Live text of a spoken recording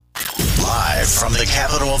Live from the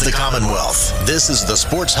capital of the Commonwealth, this is the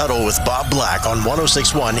Sports Huddle with Bob Black on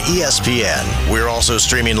 106.1 ESPN. We're also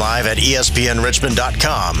streaming live at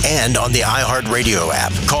espnrichmond.com and on the iHeartRadio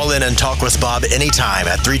app. Call in and talk with Bob anytime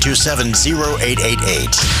at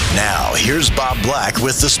 327-0888. Now, here's Bob Black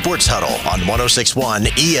with the Sports Huddle on 106.1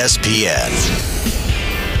 ESPN.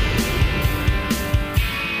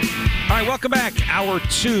 All right, welcome back. Hour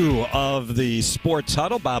 2 of the Sports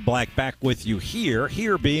Huddle. Bob Black back with you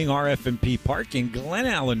here being RF&P Park in Glen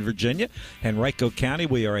Allen, Virginia, Henrico County.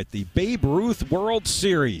 We are at the Babe Ruth World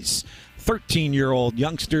Series. 13-year-old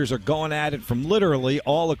youngsters are going at it from literally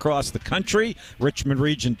all across the country. Richmond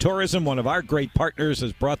Region Tourism, one of our great partners,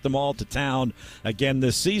 has brought them all to town again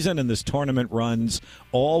this season, and this tournament runs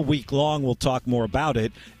all week long. We'll talk more about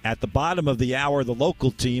it. At the bottom of the hour, the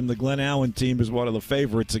local team, the Glen Allen team, is one of the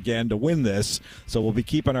favorites again to win this. So we'll be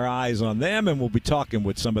keeping our eyes on them, and we'll be talking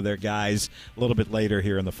with some of their guys a little bit later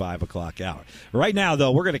here in the 5 o'clock hour. Right now,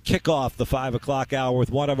 though, we're going to kick off the 5 o'clock hour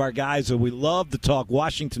with one of our guys who we love to talk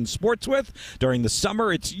Washington sports with. During the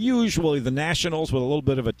summer, it's usually the Nationals with a little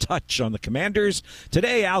bit of a touch on the Commanders.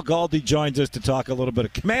 Today, Al Galdi joins us to talk a little bit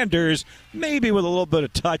of Commanders, maybe with a little bit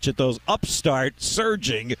of touch at those upstart,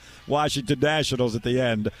 surging Washington Nationals at the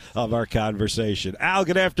end of our conversation. Al,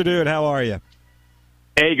 good afternoon. How are you?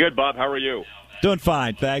 Hey, good, Bob. How are you? Doing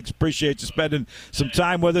fine, thanks. Appreciate you spending some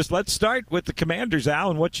time with us. Let's start with the Commanders, Al,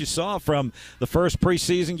 and what you saw from the first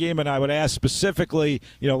preseason game. And I would ask specifically,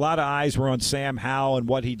 a lot of eyes were on Sam Howell and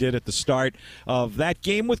what he did at the start of that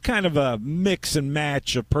game with kind of a mix and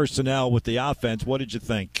match of personnel with the offense. What did you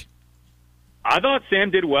think? I thought Sam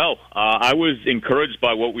did well. I was encouraged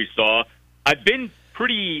by what we saw. I've been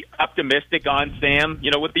pretty optimistic on Sam,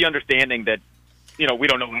 with the understanding that, we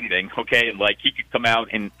don't know anything, okay? And, he could come out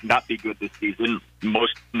and not be good this season.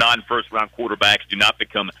 Most non-first-round quarterbacks do not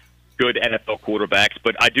become good NFL quarterbacks.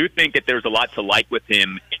 But I do think that there's a lot to like with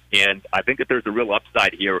him, and I think that there's a real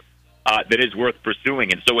upside here that is worth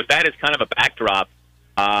pursuing. And so with that as kind of a backdrop,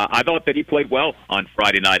 I thought that he played well on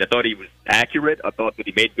Friday night. I thought he was accurate. I thought that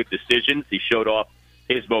he made good decisions. He showed off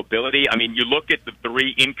his mobility. I mean, you look at the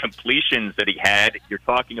 3 incompletions that he had, you're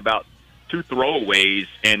talking about 2 throwaways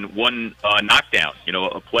and 1 knockdown,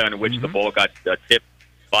 a play on which the ball got tipped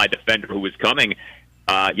by a defender who was coming.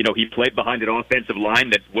 He played behind an offensive line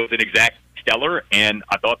that wasn't exactly stellar, and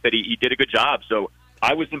I thought that he did a good job. So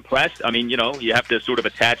I was impressed. I mean, you have to sort of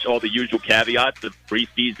attach all the usual caveats of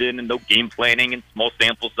preseason and no game planning and small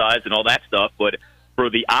sample size and all that stuff. But for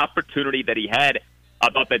the opportunity that he had, I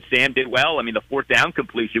thought that Sam did well. I mean, the 4th down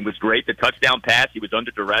completion was great. The touchdown pass, he was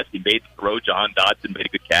under duress. He made the throw. John Dodson made a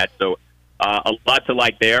good catch. So a lot to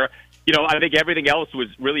like there. I think everything else was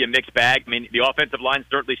really a mixed bag. I mean, the offensive line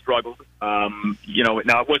certainly struggled. Now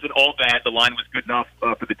it wasn't all bad. The line was good enough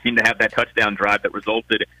for the team to have that touchdown drive that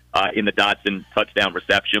resulted in the Dodson touchdown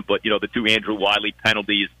reception. But, the 2 Andrew Wiley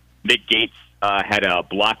penalties, Nick Gates had a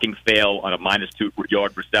blocking fail on a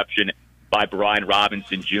 -2-yard reception by Brian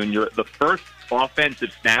Robinson Jr. The first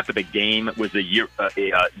offensive snap of the game was a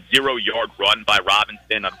 0-yard run by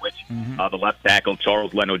Robinson on which the left tackle,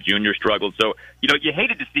 Charles Leno Jr., struggled. So, you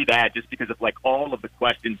hated to see that just because of, all of the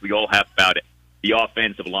questions we all have about it, the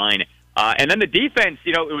offensive line. And then the defense,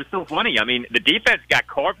 it was so funny. I mean, the defense got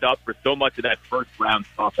carved up for so much of that first-round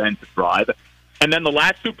offensive drive. And then the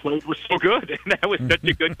last 2 plays were so good. And that was such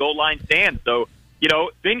a good goal line stand. So,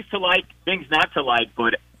 things to like, things not to like,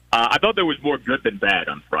 but I thought there was more good than bad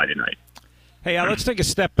on Friday night. Hey, let's take a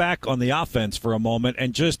step back on the offense for a moment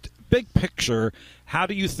and just big picture, how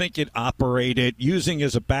do you think it operated using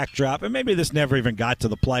as a backdrop? And maybe this never even got to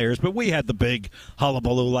the players, but we had the big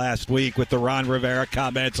hullabaloo last week with the Ron Rivera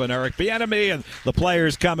comments on Eric Bieniemy and the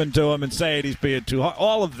players coming to him and saying he's being too hard.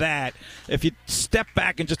 All of that, if you step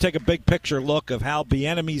back and just take a big picture look of how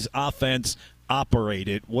Bieniemy's offense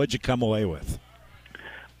operated, what'd you come away with?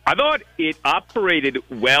 I thought it operated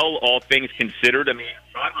well, all things considered. I mean,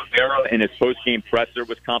 Ron Rivera in his post-game presser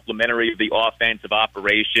was complimentary of the offensive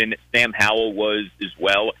operation. Sam Howell was as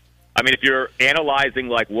well. I mean, if you're analyzing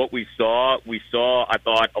what we saw, I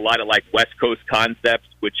thought, a lot of West Coast concepts,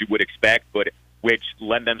 which you would expect, but which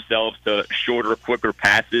lend themselves to shorter, quicker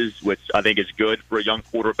passes, which I think is good for a young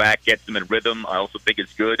quarterback, gets them in rhythm. I also think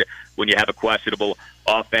it's good when you have a questionable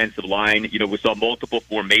offensive line. We saw multiple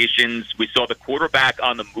formations. We saw the quarterback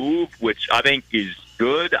on the move, which I think is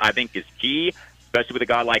good, I think is key, especially with a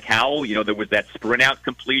guy like Howell. There was that sprint-out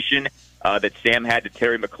completion that Sam had to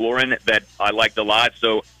Terry McLaurin that I liked a lot.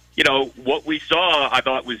 So, what we saw I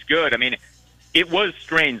thought was good. I mean, it was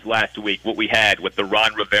strange last week what we had with the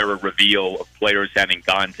Ron Rivera reveal of players having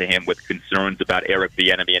gone to him with concerns about Eric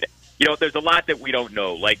Bieniemy. And, there's a lot that we don't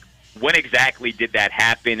know. when exactly did that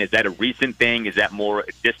happen? Is that a recent thing? Is that more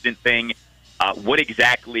a distant thing? What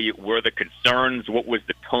exactly were the concerns? What was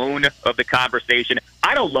the tone of the conversation?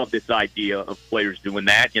 I don't love this idea of players doing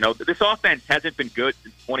that. You know, this offense hasn't been good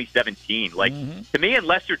since 2017. Like, to me,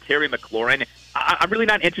 unless you're Terry McLaurin, I'm really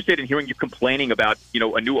not interested in hearing you complaining about, you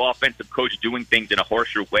know, a new offensive coach doing things in a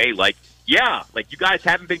harsher way. Like, yeah, like you guys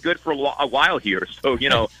haven't been good for a while here. So, you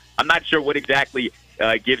know, I'm not sure what exactly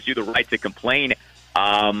gives you the right to complain.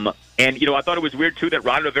 And, you know, I thought it was weird, too, that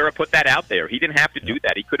Ron Rivera put that out there. He didn't have to do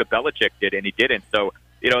that. He could have Belichicked it, and he didn't. So,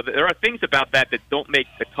 you know, there are things about that don't make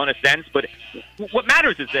a ton of sense. But what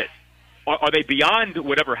matters is this. Are they beyond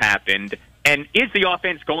whatever happened? And is the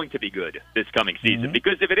offense going to be good this coming season?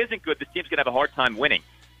 Because if it isn't good, this team's going to have a hard time winning.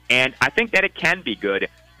 And I think that it can be good.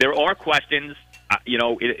 There are questions. You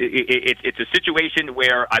know, it's a situation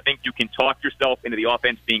where I think you can talk yourself into the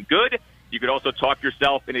offense being good. You could also talk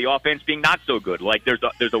yourself into the offense being not so good. Like, there's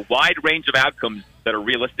a wide range of outcomes that are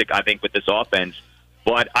realistic, I think, with this offense.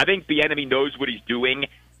 But I think Bieniemy knows what he's doing.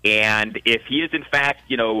 And if he is, in fact,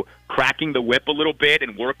 you know, cracking the whip a little bit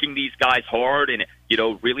and working these guys hard and, you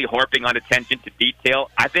know, really harping on attention to detail,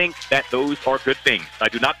 I think that those are good things. I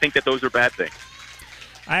do not think that those are bad things.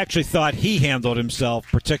 I actually thought he handled himself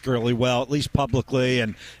particularly well, at least publicly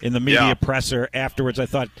and in the media presser afterwards. I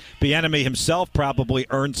thought Bieniemy himself probably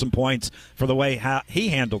earned some points for the way how he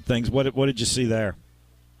handled things. What did you see there?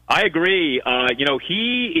 I agree. You know,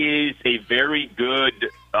 he is a very good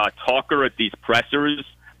talker at these pressers.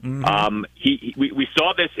 We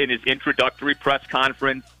saw this in his introductory press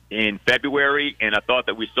conference in February, and I thought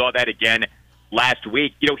that we saw that again last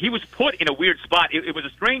week. You know, he was put in a weird spot. It was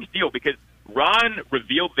a strange deal because Ron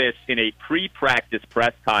revealed this in a pre-practice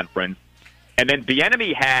press conference, and then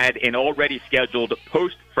Bieniemy had an already scheduled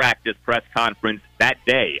post-practice press conference that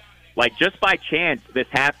day. Like, just by chance, this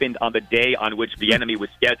happened on the day on which Bieniemy was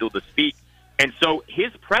scheduled to speak. And so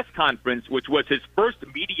his press conference, which was his first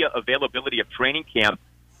media availability of training camp,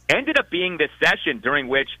 ended up being this session during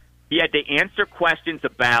which he had to answer questions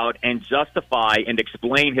about and justify and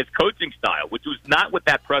explain his coaching style, which was not what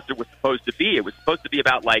that presser was supposed to be. It was supposed to be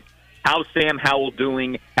about, like, how's Sam Howell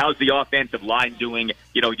doing? How's the offensive line doing?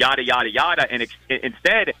 You know, yada, yada, yada. And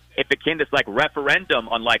instead, it became this, like, referendum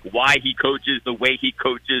on, like, why he coaches the way he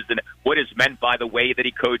coaches and what is meant by the way that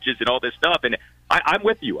he coaches and all this stuff. And I'm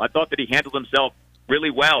with you. I thought that he handled himself really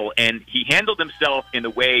well, and he handled himself in the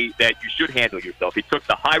way that you should handle yourself. He took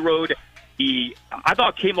the high road. I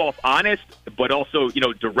thought, came off honest, but also, you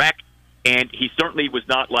know, direct, and he certainly was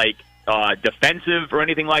not, like, defensive or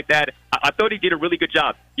anything like that. I thought he did a really good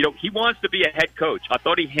job. You know, he wants to be a head coach. I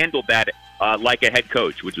thought he handled that like a head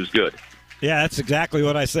coach, which was good. Yeah, that's exactly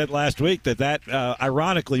what I said last week, that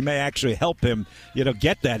ironically may actually help him, you know,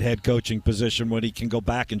 get that head coaching position when he can go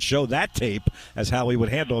back and show that tape as how he would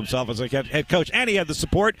handle himself as a head coach. And he had the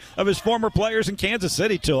support of his former players in Kansas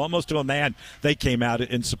City, too. Almost to a man, they came out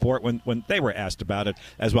in support when they were asked about it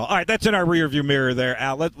as well. All right, that's in our rearview mirror there,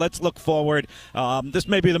 Al. Let's look forward. This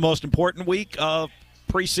may be the most important week of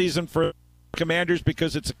preseason for Commanders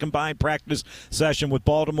because it's a combined practice session with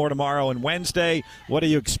Baltimore tomorrow and Wednesday. What do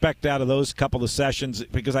you expect out of those couple of sessions?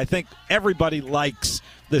 Because I think everybody likes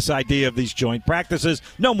this idea of these joint practices,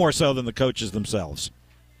 no more so than the coaches themselves.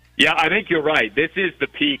 Yeah, I think you're right. This is the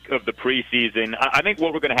peak of the preseason. I think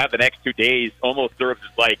what we're going to have the next 2 days almost serves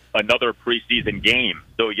as like another preseason game.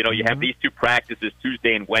 So, you know, you have these two practices,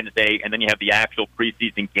 Tuesday and Wednesday, and then you have the actual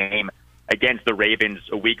preseason game against the Ravens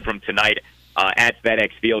a week from tonight at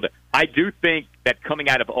FedEx Field. I do think that coming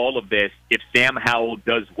out of all of this, if Sam Howell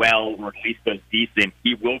does well or at least does decent,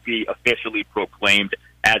 he will be officially proclaimed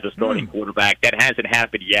as a starting quarterback. That hasn't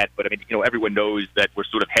happened yet, but I mean, you know, everyone knows that we're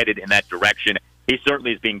sort of headed in that direction. He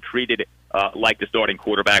certainly is being treated like the starting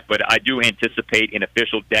quarterback, but I do anticipate an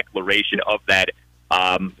official declaration of that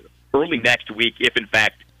early next week, if in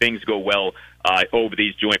fact things go well over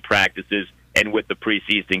these joint practices and with the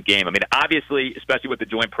preseason game. I mean, obviously, especially with the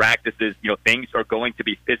joint practices, you know, things are going to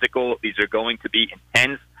be physical. These are going to be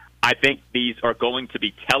intense. I think these are going to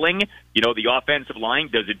be telling. You know, the offensive line,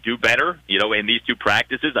 does it do better? You know, in these two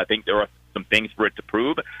practices, I think there are some things for it to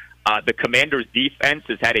prove. The Commanders' defense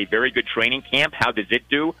has had a very good training camp. How does it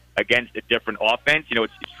do against a different offense? You know,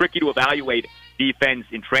 it's tricky to evaluate defense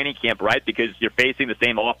in training camp, right? Because you're facing the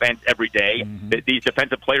same offense every day. These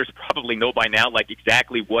defensive players probably know by now, like,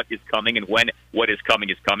 exactly what is coming and when what is coming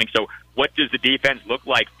is coming. So what does the defense look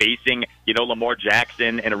like facing, you know, Lamar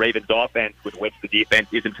Jackson and a Ravens offense with which the defense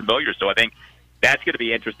isn't familiar? So I think that's going to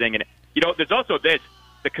be interesting. And, you know, there's also this.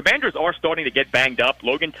 The Commanders are starting to get banged up.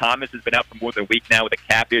 Logan Thomas has been out for more than a week now with a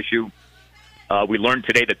calf issue. We learned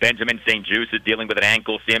today that Benjamin St. Juste is dealing with an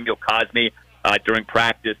ankle. Samuel Cosme during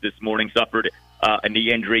practice this morning, suffered a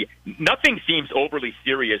knee injury. Nothing seems overly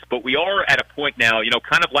serious, but we are at a point now,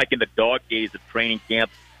 kind of like in the dog days of training camp.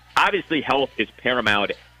 Obviously, health is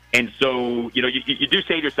paramount. And so, you do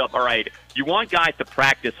say to yourself, all right, you want guys to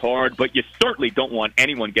practice hard, but you certainly don't want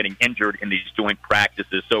anyone getting injured in these joint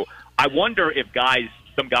practices. So I wonder if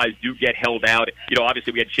some guys do get held out.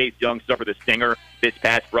 Obviously we had Chase Young suffer the stinger this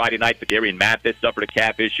past Friday night. Darian Mathis suffered a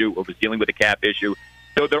calf issue or was dealing with a calf issue.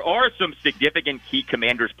 So there are some significant key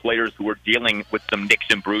Commanders players who are dealing with some nicks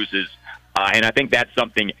and bruises, and I think that's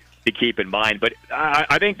something to keep in mind. But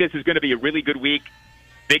I think this is going to be a really good week.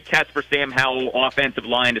 Big test for Sam Howell, offensive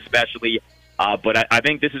line especially. But I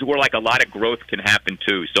think this is where a lot of growth can happen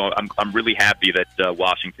too. So I'm really happy that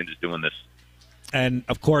Washington is doing this. And,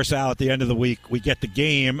 of course, Al, at the end of the week, we get the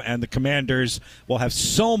game, and the Commanders will have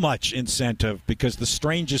so much incentive because the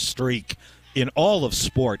strangest streak in all of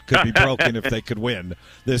sport could be broken if they could win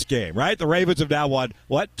this game, right? The Ravens have now won,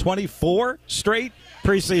 24 straight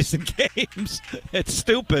preseason games? It's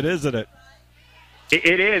stupid, isn't it?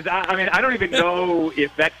 It is. I mean, I don't even know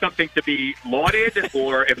if that's something to be lauded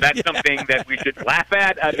or if that's something that we should laugh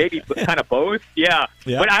at. Maybe kind of both. Yeah.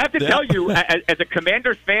 But I have to tell you, as a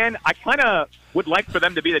Commanders fan, I kind of would like for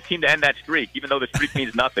them to be the team to end that streak, even though the streak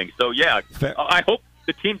means nothing. So, yeah, I hope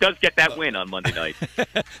the team does get that win on Monday night.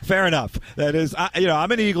 Fair enough. That is,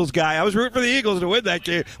 I'm an Eagles guy. I was rooting for the Eagles to win that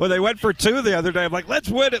game. When they went for 2 the other day, I'm like, let's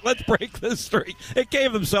win it. Let's break this streak. It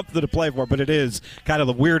gave them something to play for, but it is kind of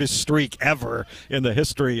the weirdest streak ever in the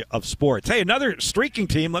history of sports. Hey, another streaking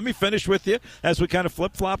team. Let me finish with you as we kind of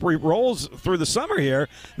flip-flop rolls through the summer here.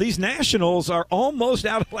 These Nationals are almost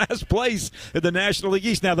out of last place in the National League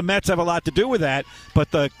East. Now, the Mets have a lot to do with that, but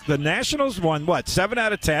the Nationals won, 7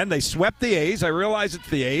 out of 10. They swept the A's. I realize it's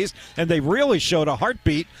the A's, and they really showed a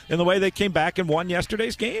heartbeat in the way they came back and won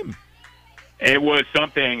yesterday's game. It was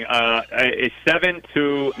something. A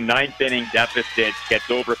 7-2 ninth-inning deficit gets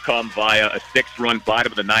overcome via a 6-run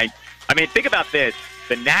bottom of the ninth. I mean, think about this.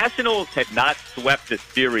 The Nationals had not swept a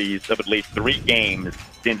series of at least 3 games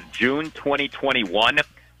since June 2021.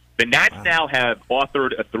 The Nats now have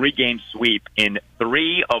authored a 3-game sweep in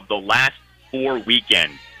 3 of the last 4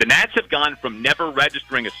 weekends. The Nats have gone from never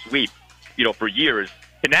registering a sweep, for years,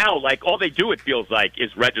 to now, all they do, it feels like,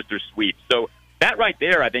 is register sweeps. So that right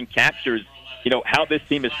there, I think, captures, how this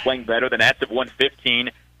team is playing better. The Nats have won 15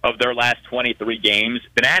 of their last 23 games.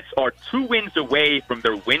 The Nats are 2 wins away from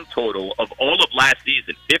their win total of all of last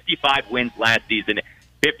season. 55 wins last season,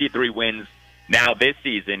 53 wins now this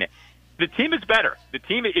season. The team is better. The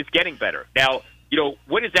team is getting better. Now,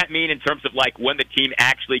 what does that mean in terms of, when the team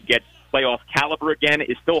actually gets playoff caliber again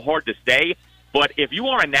is still hard to say. But if you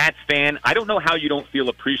are a Nats fan, I don't know how you don't feel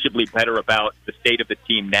appreciably better about the state of the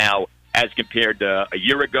team now as compared to a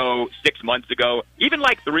year ago, 6 months ago, even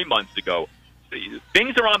 3 months ago.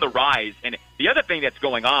 Things are on the rise. And the other thing that's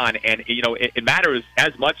going on, and, it matters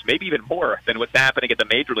as much, maybe even more than what's happening at the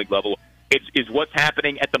major league level, is what's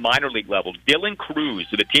happening at the minor league level. Dylan Cruz,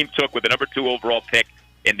 who the team took with the number 2 overall pick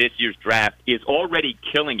in this year's draft, is already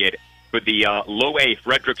killing it for the low-A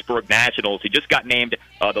Fredericksburg Nationals. He just got named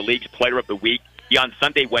the league's player of the week. He on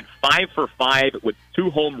Sunday went 5 for 5 with 2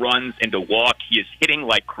 home runs and a walk. He is hitting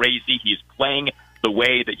like crazy. He is playing the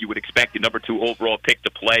way that you would expect a number 2 overall pick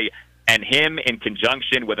to play. And him in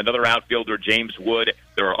conjunction with another outfielder, James Wood.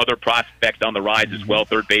 There are other prospects on the rise as well.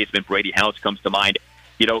 Third baseman Brady House comes to mind.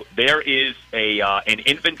 There is an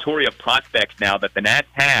inventory of prospects now that the Nats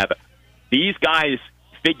have. These guys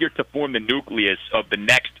figure to form the nucleus of the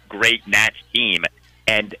next great Nats team.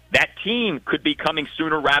 And that team could be coming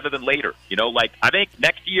sooner rather than later. I think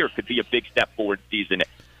next year could be a big step forward season.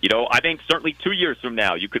 I think certainly 2 years from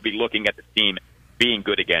now, you could be looking at the team being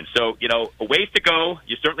good again. So, a ways to go.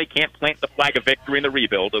 You certainly can't plant the flag of victory in the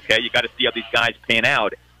rebuild, okay? You got to see how these guys pan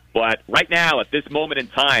out. But right now, at this moment in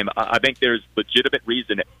time, I think there's legitimate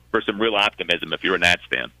reason for some real optimism if you're a Nats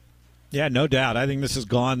fan. Yeah, no doubt. I think this has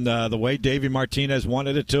gone the way Davey Martinez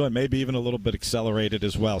wanted it to, and maybe even a little bit accelerated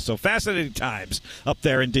as well. So fascinating times up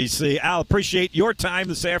there in D.C. Al, appreciate your time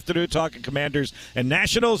this afternoon talking Commanders and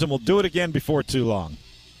Nationals, and we'll do it again before too long.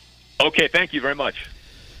 Okay, thank you very much.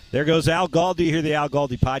 There goes Al Galdi here, the Al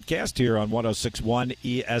Galdi podcast here on 106.1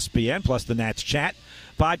 ESPN, plus the Nats Chat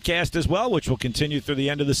podcast as well, which will continue through the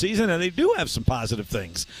end of the season. And they do have some positive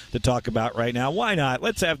things to talk about right now. Why not?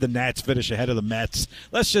 Let's have the Nats finish ahead of the Mets.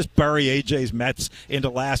 Let's just bury AJ's Mets into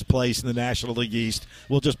last place in the National League East.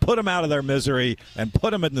 We'll just put them out of their misery and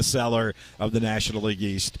put them in the cellar of the National League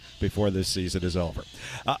East before this season is over.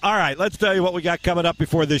 All right, let's tell you what we got coming up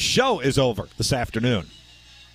before this show is over this afternoon.